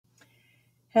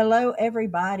Hello,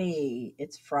 everybody.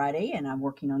 It's Friday, and I'm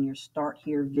working on your Start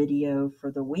Here video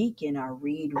for the week in our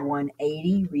Read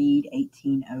 180, Read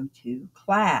 1802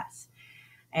 class.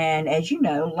 And as you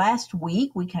know, last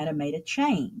week we kind of made a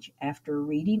change. After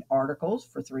reading articles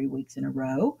for 3 weeks in a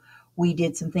row, we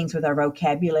did some things with our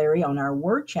vocabulary on our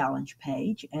word challenge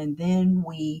page, and then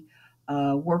we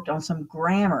worked on some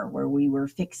grammar where we were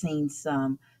fixing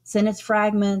some sentence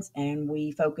fragments and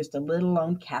we focused a little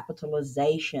on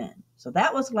capitalization. So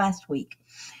that was last week.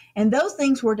 And those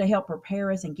things were to help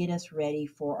prepare us and get us ready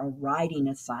for a writing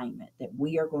assignment that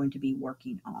we are going to be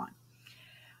working on.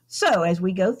 So as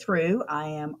we go through, I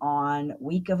am on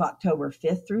week of October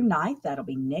 5th through 9th. That'll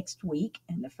be next week.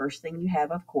 And the first thing you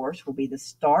have, of course, will be the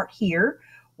Start Here,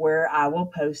 where I will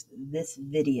post this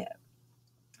video.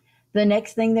 The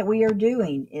next thing that we are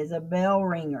doing is a bell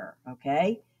ringer,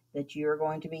 okay, that you're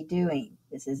going to be doing.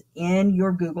 This is in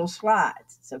your Google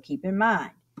Slides. So keep in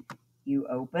mind, you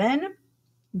open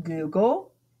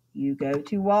Google, you go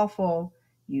to Waffle,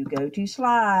 you go to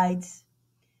Slides,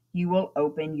 you will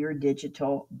open your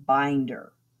digital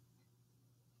binder.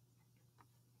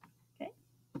 Okay,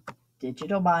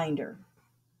 digital binder.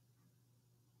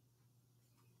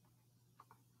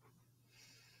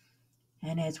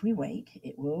 And as we wait,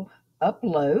 it will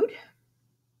upload.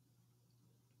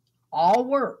 All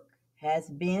work has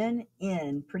been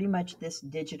in pretty much this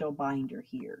digital binder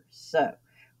here. So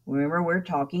remember, we're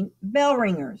talking bell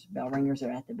ringers. Bell ringers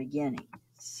are at the beginning.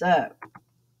 So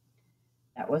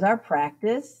that was our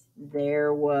practice.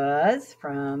 There was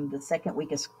from the second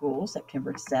week of school,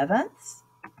 September 7th.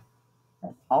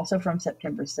 That's also from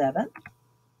September 7th.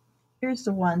 Here's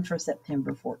the one for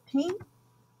September 14th.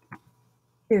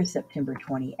 Here's September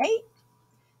 28th.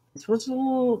 This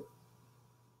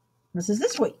is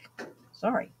this week.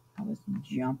 Sorry, I was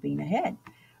jumping ahead.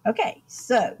 Okay,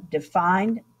 so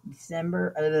defined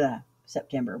September.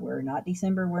 We're not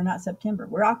December, we're not September.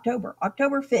 We're October.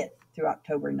 October 5th through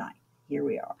October 9th. Here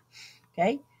we are.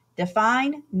 Okay,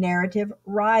 define narrative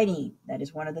writing. That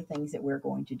is one of the things that we're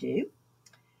going to do.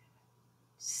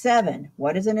 7,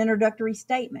 what is an introductory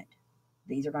statement?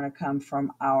 These are going to come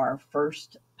from our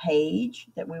first page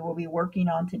that we will be working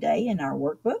on today in our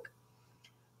workbook.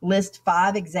 List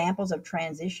 5 examples of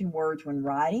transition words when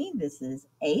writing. This is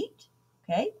 8,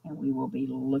 okay, and we will be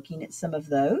looking at some of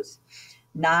those.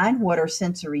 9, what are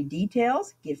sensory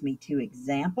details? Give me 2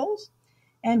 examples.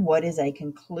 And what is a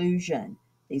conclusion?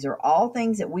 These are all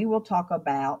things that we will talk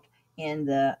about in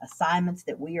the assignments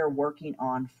that we are working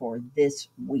on for this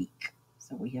week.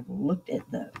 So we have looked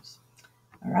at those.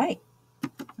 All right,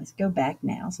 let's go back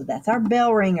now. So that's our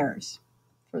bell ringers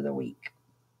for the week.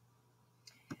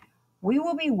 We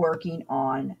will be working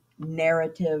on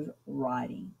narrative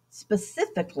writing.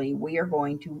 Specifically, we are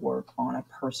going to work on a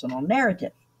personal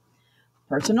narrative.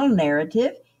 Personal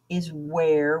narrative is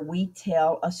where we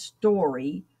tell a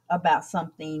story about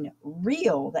something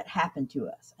real that happened to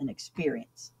us, an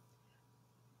experience.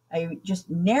 Just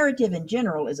narrative in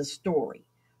general is a story.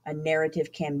 A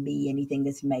narrative can be anything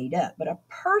that's made up, but a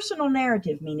personal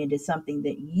narrative means it is something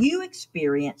that you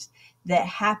experienced that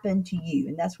happened to you.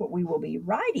 And that's what we will be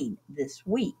writing this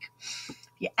week. If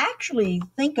you actually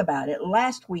think about it,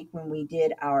 last week when we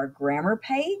did our grammar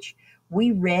page,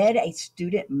 we read a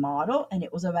student model, and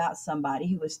it was about somebody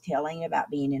who was telling about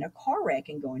being in a car wreck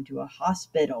and going to a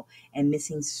hospital and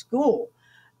missing school.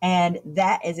 And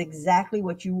that is exactly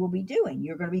what you will be doing.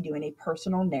 You're going to be doing a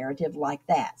personal narrative like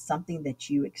that, something that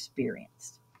you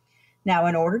experienced. Now,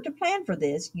 in order to plan for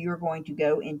this, you're going to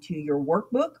go into your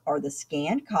workbook or the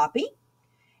scanned copy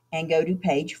and go to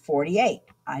page 48.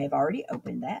 I have already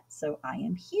opened that, so I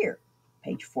am here.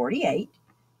 Page 48,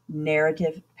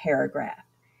 narrative paragraph.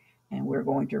 And we're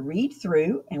going to read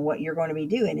through, and what you're going to be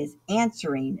doing is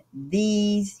answering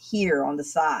these here on the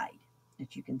side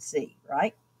that you can see,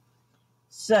 right?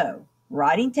 So,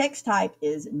 writing text type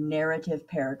is narrative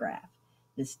paragraph.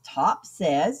 This top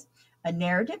says, a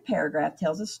narrative paragraph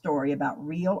tells a story about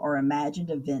real or imagined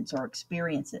events or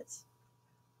experiences.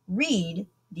 Read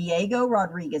Diego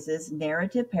Rodriguez's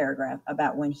narrative paragraph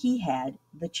about when he had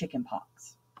the chicken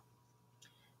pox.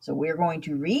 So we're going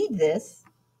to read this,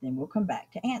 then we'll come back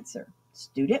to answer.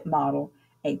 Student model,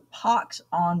 A Pox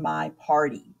on My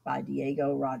Party by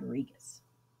Diego Rodriguez.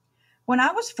 When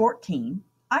I was 14,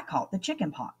 I caught the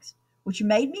chicken pox, which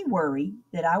made me worry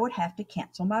that I would have to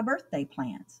cancel my birthday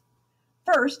plans.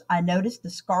 First, I noticed the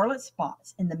scarlet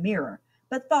spots in the mirror,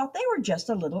 but thought they were just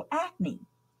a little acne.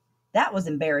 That was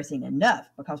embarrassing enough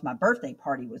because my birthday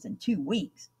party was in 2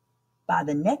 weeks. By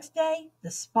the next day,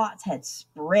 the spots had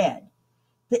spread.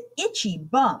 The itchy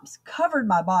bumps covered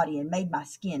my body and made my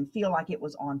skin feel like it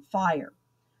was on fire.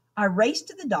 I raced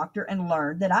to the doctor and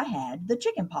learned that I had the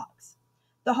chicken pox.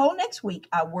 The whole next week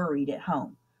I worried at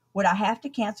home. Would I have to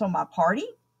cancel my party?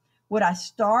 Would I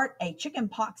start a chicken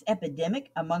pox epidemic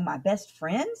among my best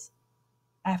friends?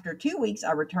 After 2 weeks,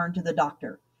 I returned to the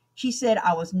doctor. She said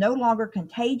I was no longer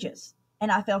contagious,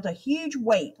 and I felt a huge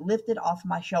weight lifted off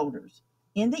my shoulders.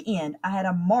 In the end, I had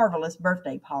a marvelous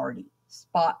birthday party,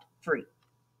 spot free.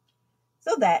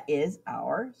 So that is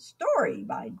our story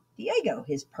by Diego,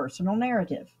 his personal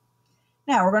narrative.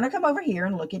 Now we're going to come over here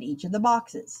and look at each of the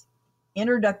boxes.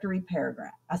 Introductory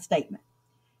paragraph, a statement.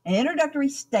 An introductory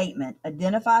statement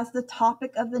identifies the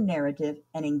topic of the narrative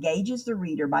and engages the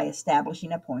reader by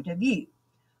establishing a point of view.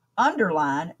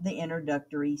 Underline the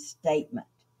introductory statement.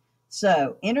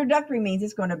 So introductory means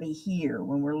it's going to be here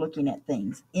when we're looking at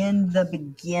things in the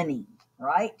beginning,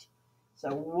 right? So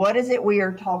what is it we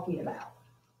are talking about?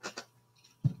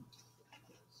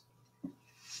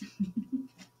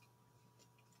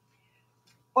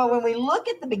 Well, when we look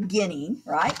at the beginning,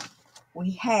 right,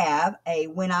 we have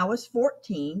when I was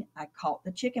 14, I caught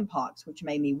the chicken pox, which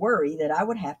made me worry that I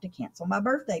would have to cancel my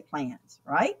birthday plans,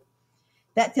 right?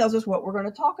 That tells us what we're going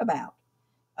to talk about.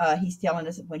 He's telling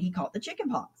us when he caught the chicken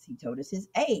pox. He told us his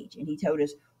age, and he told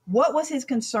us what was his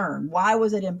concern. Why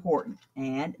was it important?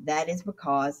 And that is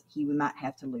because he might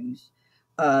have to lose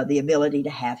the ability to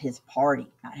have his party,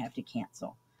 might have to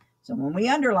cancel. So when we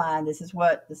underline, this is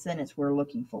what the sentence we're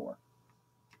looking for.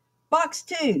 Box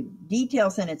 2, detail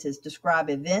sentences describe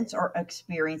events or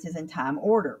experiences in time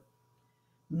order.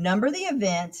 Number the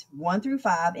events 1 through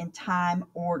 5 in time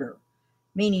order,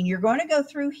 meaning you're going to go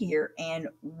through here and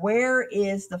where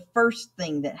is the first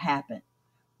thing that happened?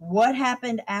 What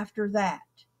happened after that?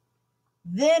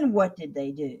 Then what did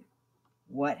they do?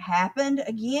 What happened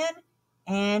again?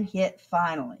 And hit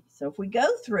finally. So if we go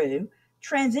through,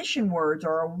 transition words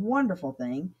are a wonderful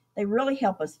thing. They really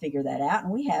help us figure that out.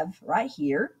 And we have right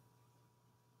here,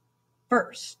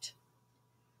 first.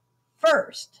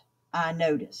 First, I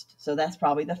noticed. So that's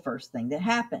probably the first thing that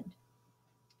happened.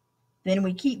 Then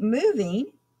we keep moving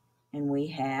and we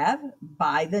have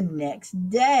by the next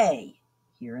day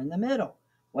here in the middle.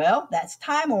 Well, that's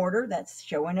time order. That's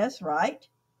showing us, right,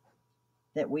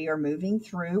 that we are moving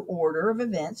through order of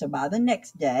events. So by the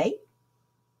next day.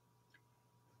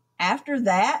 After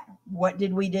that, what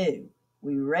did we do?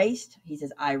 We raced. He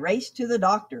says, I raced to the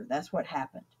doctor. That's what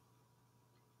happened.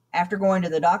 After going to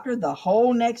the doctor the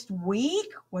whole next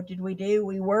week, what did we do?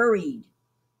 We worried.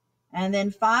 And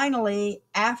then finally,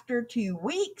 after 2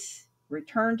 weeks,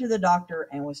 returned to the doctor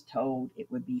and was told it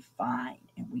would be fine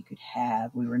and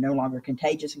we were no longer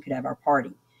contagious and could have our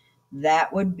party.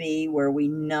 That would be where we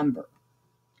number.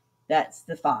 That's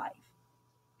the 5.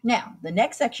 Now, the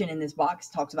next section in this box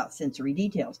talks about sensory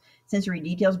details. Sensory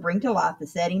details bring to life the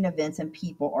setting, events, and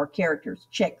people or characters.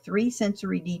 Check 3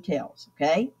 sensory details,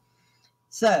 okay?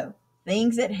 So,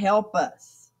 things that help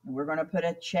us. We're going to put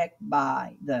a check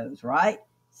by those, right?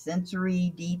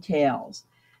 Sensory details.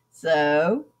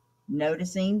 So,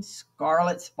 noticing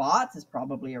scarlet spots is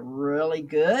probably a really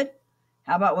good.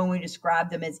 How about when we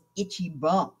described them as itchy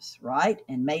bumps, right?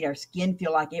 And made our skin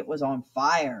feel like it was on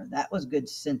fire. That was good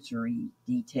sensory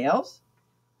details,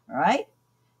 all right?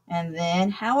 And then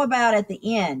how about at the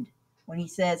end when he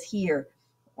says here,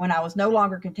 when I was no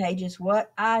longer contagious,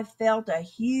 what? I felt a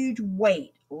huge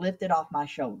weight lifted off my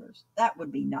shoulders. That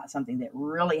would be not something that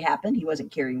really happened. He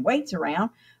wasn't carrying weights around,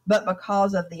 but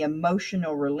because of the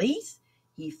emotional release,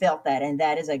 he felt that. And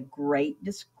that is a great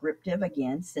descriptive,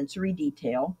 again, sensory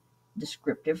detail,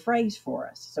 descriptive phrase for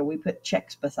us. So we put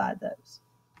checks beside those.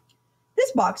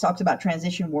 This box talks about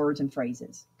transition words and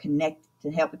phrases,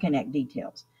 to help connect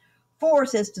details. 4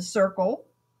 says to circle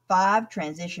 5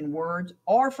 transition words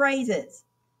or phrases.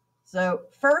 So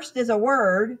first is a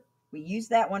word. We used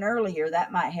that one earlier.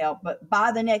 That might help. But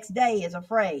by the next day is a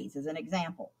phrase, as an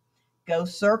example. Go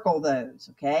circle those,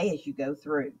 okay, as you go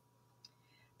through.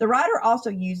 The writer also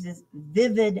uses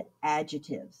vivid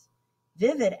adjectives.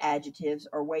 Vivid adjectives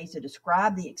are ways to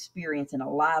describe the experience in a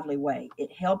lively way.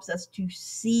 It helps us to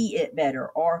see it better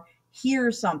or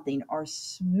hear something or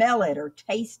smell it or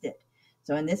taste it.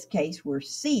 So in this case, we're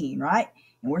seeing, right?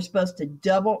 And we're supposed to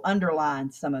double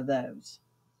underline some of those.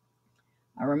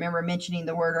 I remember mentioning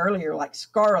the word earlier, like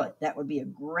scarlet. That would be a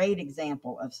great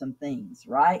example of some things,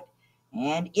 right?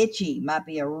 And itchy might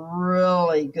be a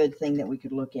really good thing that we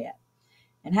could look at.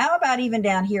 And how about even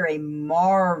down here, a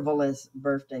marvelous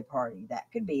birthday party?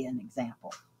 That could be an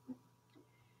example.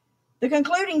 The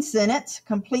concluding sentence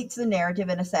completes the narrative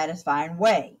in a satisfying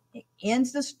way. It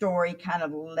ends the story kind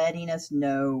of letting us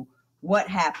know what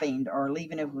happened or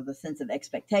leaving it with a sense of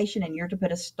expectation, and you're to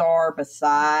put a star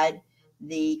beside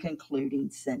the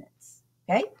concluding sentence.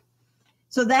 Okay?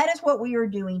 So that is what we are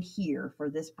doing here for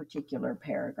this particular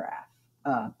paragraph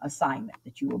assignment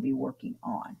that you will be working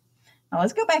on. Now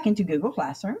let's go back into Google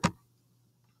Classroom.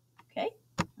 Okay,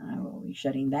 I will be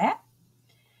shutting that.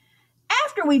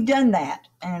 After we've done that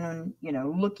and,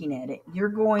 looking at it, you're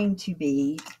going to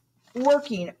be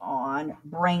working on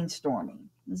brainstorming.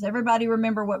 Does everybody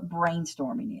remember what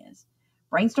brainstorming is?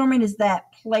 Brainstorming is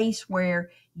that place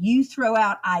where you throw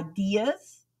out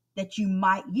ideas that you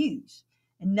might use.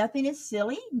 And nothing is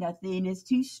silly, nothing is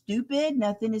too stupid,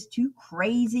 nothing is too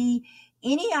crazy.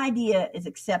 Any idea is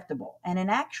acceptable. And in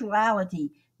actuality,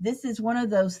 this is one of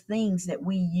those things that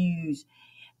we use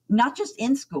not just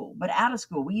in school, but out of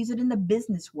school. We use it in the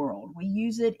business world. We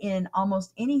use it in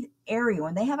almost any area.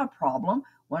 When they have a problem,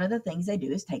 one of the things they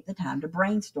do is take the time to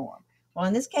brainstorm. Well,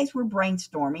 in this case, we're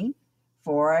brainstorming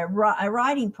for a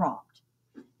writing prompt.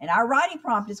 And our writing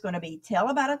prompt is going to be, tell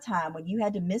about a time when you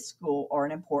had to miss school or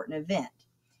an important event.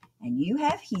 And you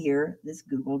have here this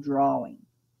Google drawing.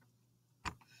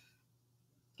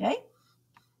 Okay?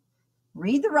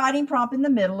 Read the writing prompt in the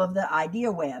middle of the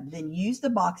idea web, then use the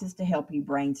boxes to help you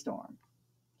brainstorm.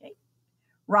 Okay.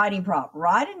 Writing prompt.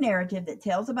 Write a narrative that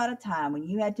tells about a time when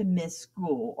you had to miss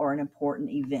school or an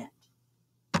important event.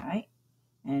 All right.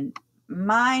 And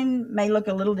mine may look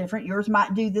a little different. Yours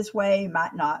might do this way,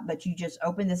 might not, but you just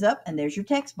open this up and there's your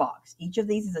text box. Each of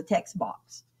these is a text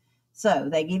box. So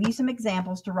they give you some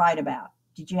examples to write about.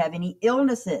 Did you have any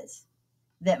illnesses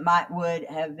that would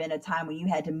have been a time when you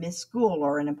had to miss school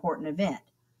or an important event?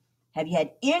 Have you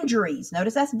had injuries?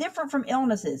 Notice that's different from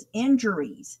illnesses.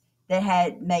 Injuries that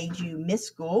had made you miss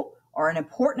school or an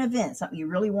important event, something you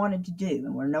really wanted to do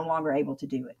and were no longer able to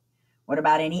do it. What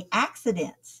about any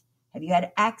accidents? Have you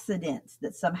had accidents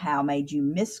that somehow made you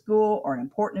miss school or an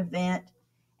important event?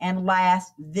 And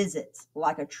last, visits,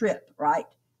 like a trip, right?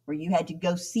 Where you had to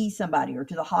go see somebody or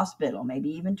to the hospital, maybe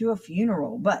even to a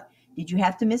funeral. But did you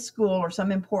have to miss school or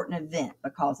some important event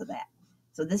because of that?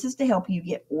 So this is to help you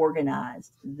get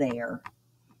organized there.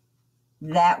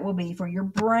 That will be for your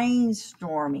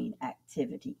brainstorming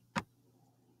activity.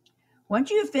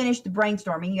 Once you have finished the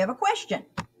brainstorming, you have a question.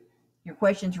 Your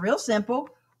question's real simple.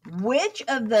 Which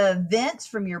of the events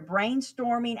from your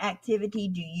brainstorming activity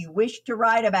do you wish to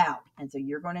write about? And so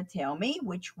you're going to tell me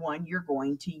which one you're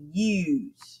going to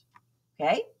use.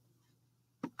 Okay?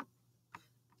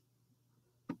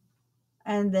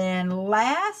 And then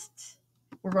last,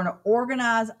 we're going to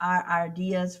organize our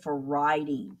ideas for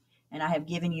writing. And I have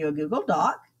given you a Google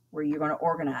Doc where you're going to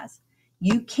organize.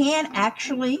 You can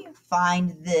actually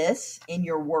find this in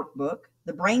your workbook,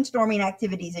 the brainstorming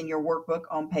activities in your workbook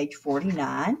on page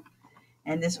 49.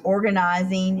 And this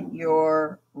organizing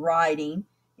your writing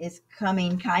is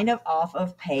coming kind of off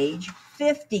of page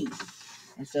 50.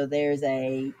 And so there's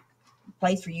a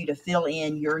place for you to fill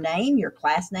in your name, your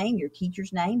class name, your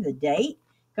teacher's name, the date.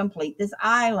 Complete this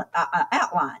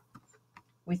outline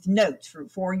with notes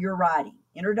for your writing.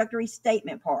 Introductory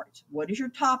statement parts. What is your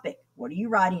topic? What are you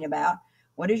writing about?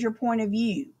 What is your point of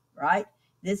view, right?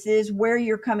 This is where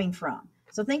you're coming from.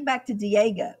 So think back to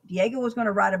Diego. Diego was going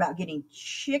to write about getting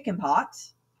chicken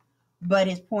pox, but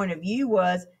his point of view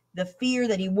was the fear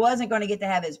that he wasn't going to get to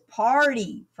have his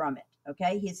party from it,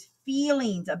 okay? His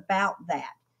feelings about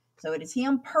that. So it is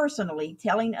him personally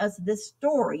telling us this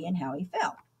story and how he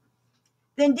felt.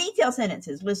 Then detail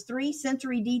sentences. List 3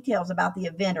 sensory details about the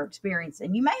event or experience.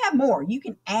 And you may have more. You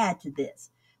can add to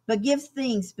this. But give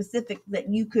things specific that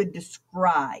you could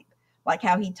describe. Like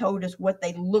how he told us what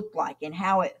they looked like and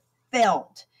how it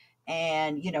felt.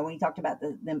 And, when he talked about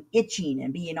them itching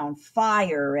and being on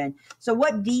fire. And so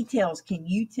what details can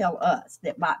you tell us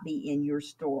that might be in your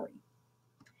story?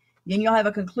 Then you'll have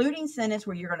a concluding sentence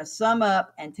where you're going to sum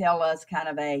up and tell us kind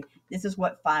of this is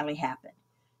what finally happened.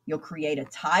 You'll create a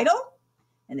title.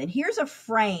 And then here's a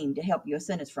frame to help you, a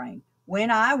sentence frame.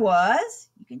 When I was,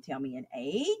 you can tell me an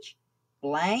age,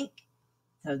 blank.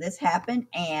 So this happened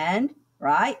and,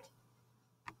 right?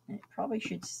 And it probably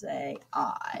should say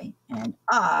I. And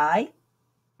I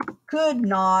could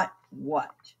not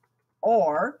what?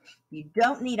 Or you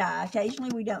don't need I.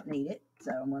 Occasionally we don't need it.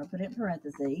 So I'm going to put it in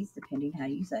parentheses, depending how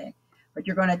you say it. But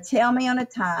you're going to tell me on a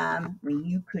time when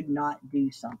you could not do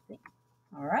something.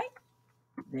 All right?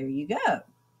 There you go.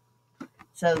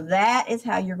 So that is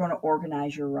how you're going to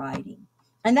organize your writing.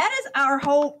 And that is our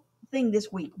whole thing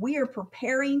this week. We are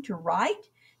preparing to write.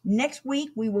 Next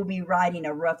week, we will be writing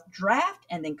a rough draft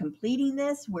and then completing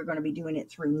this. We're going to be doing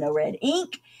it through No Red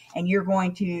ink. And you're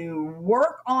going to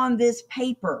work on this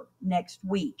paper next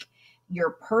week.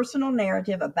 Your personal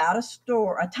narrative about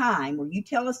a time where you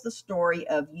tell us the story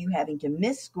of you having to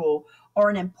miss school or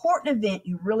an important event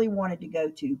you really wanted to go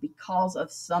to because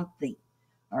of something.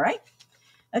 All right?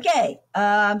 Okay,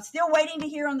 I'm still waiting to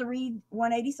hear on the Read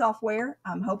 180 software.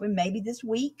 I'm hoping maybe this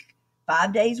week.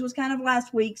 5 days was kind of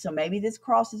last week, so maybe this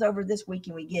crosses over this week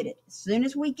and we get it. As soon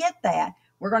as we get that,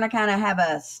 we're going to kind of have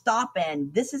a stop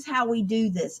and this is how we do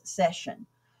this session.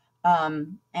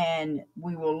 And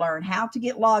we will learn how to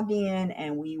get logged in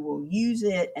and we will use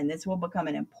it. And this will become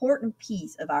an important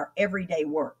piece of our everyday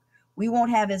work. We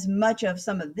won't have as much of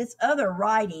some of this other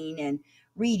writing and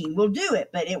reading. We'll do it,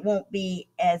 but it won't be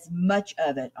as much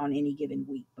of it on any given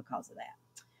week because of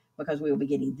that, because we will be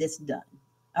getting this done.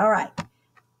 All right.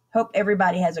 Hope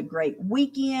everybody has a great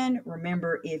weekend.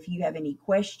 Remember, if you have any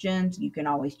questions, you can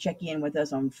always check in with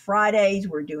us on Fridays.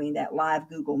 We're doing that live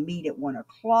Google Meet at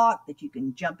 1:00 that you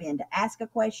can jump in to ask a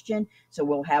question. So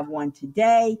we'll have one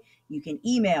today. You can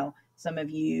email. Some of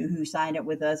you who signed up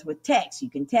with us with text, you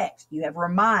can text. You have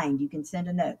Remind, you can send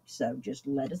a note. So just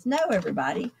let us know,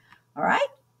 everybody. All right?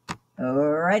 All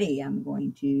righty. I'm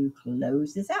going to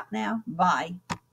close this out now. Bye.